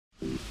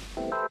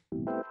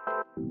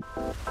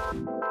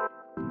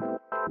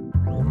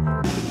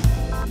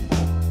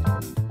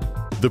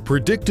The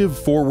Predictive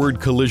Forward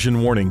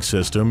Collision Warning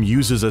system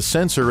uses a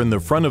sensor in the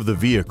front of the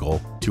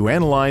vehicle to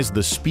analyze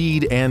the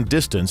speed and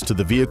distance to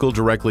the vehicle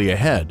directly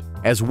ahead,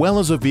 as well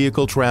as a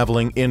vehicle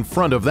traveling in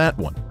front of that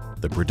one.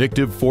 The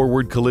Predictive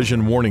Forward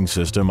Collision Warning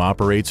system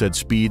operates at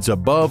speeds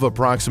above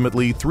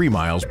approximately 3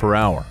 miles per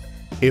hour.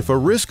 If a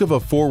risk of a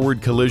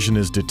forward collision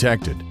is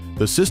detected,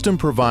 the system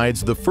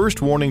provides the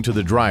first warning to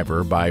the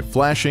driver by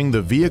flashing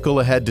the vehicle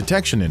ahead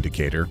detection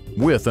indicator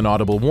with an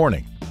audible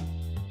warning.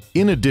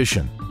 In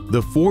addition,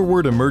 the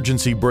forward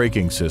emergency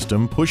braking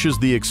system pushes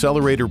the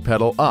accelerator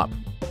pedal up.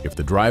 If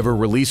the driver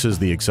releases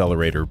the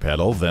accelerator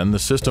pedal, then the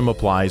system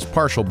applies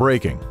partial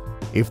braking.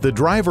 If the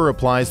driver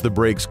applies the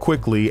brakes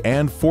quickly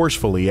and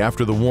forcefully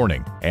after the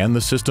warning, and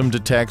the system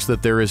detects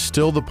that there is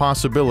still the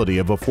possibility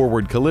of a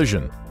forward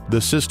collision,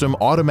 the system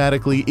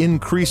automatically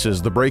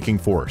increases the braking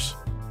force.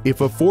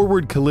 If a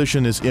forward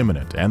collision is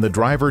imminent and the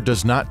driver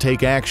does not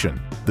take action,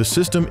 the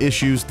system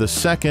issues the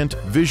second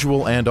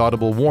visual and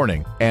audible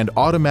warning and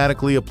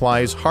automatically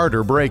applies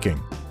harder braking.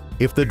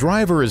 If the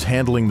driver is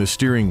handling the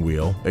steering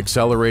wheel,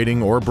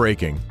 accelerating, or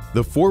braking,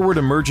 the forward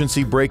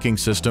emergency braking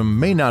system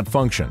may not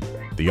function.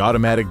 The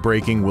automatic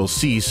braking will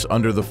cease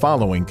under the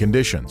following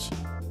conditions: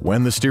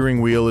 when the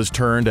steering wheel is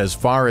turned as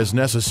far as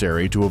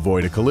necessary to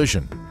avoid a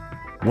collision,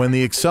 when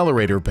the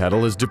accelerator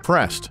pedal is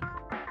depressed,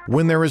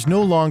 when there is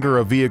no longer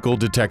a vehicle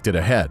detected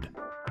ahead.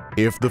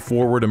 If the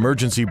forward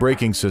emergency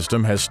braking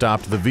system has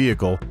stopped the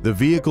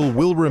vehicle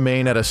will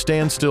remain at a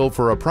standstill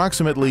for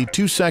approximately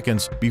 2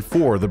 seconds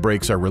before the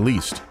brakes are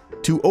released.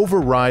 To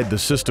override the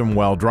system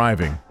while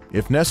driving,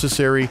 if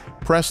necessary,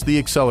 press the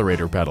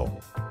accelerator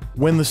pedal.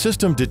 When the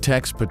system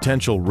detects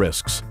potential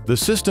risks, the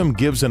system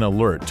gives an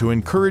alert to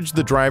encourage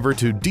the driver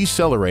to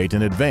decelerate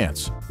in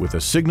advance with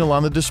a signal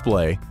on the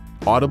display,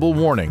 audible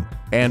warning,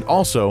 and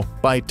also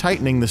by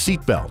tightening the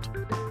seatbelt.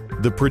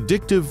 The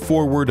Predictive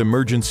Forward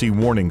Emergency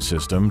Warning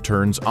System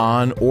turns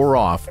on or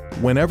off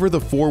whenever the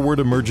forward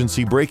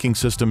emergency braking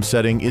system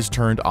setting is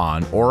turned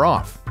on or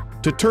off.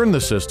 To turn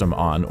the system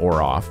on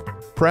or off,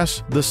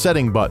 press the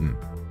setting button,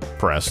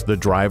 press the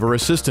driver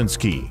assistance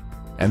key,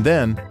 and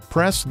then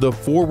press the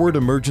forward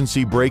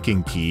emergency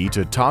braking key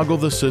to toggle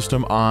the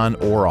system on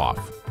or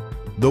off.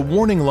 The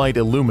warning light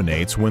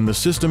illuminates when the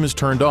system is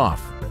turned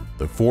off.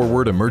 The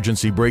forward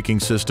emergency braking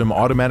system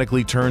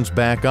automatically turns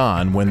back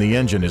on when the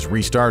engine is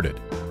restarted.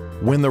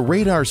 When the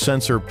radar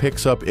sensor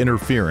picks up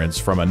interference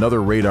from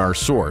another radar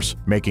source,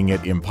 making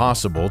it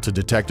impossible to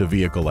detect a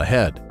vehicle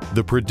ahead,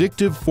 the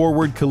Predictive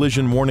Forward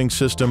Collision Warning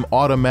system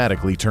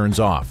automatically turns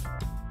off.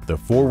 The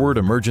forward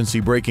emergency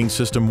braking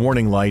system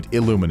warning light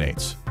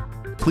illuminates.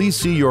 Please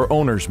see your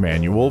owner's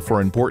manual for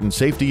important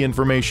safety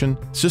information,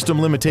 system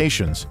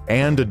limitations,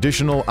 and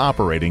additional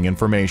operating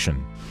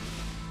information.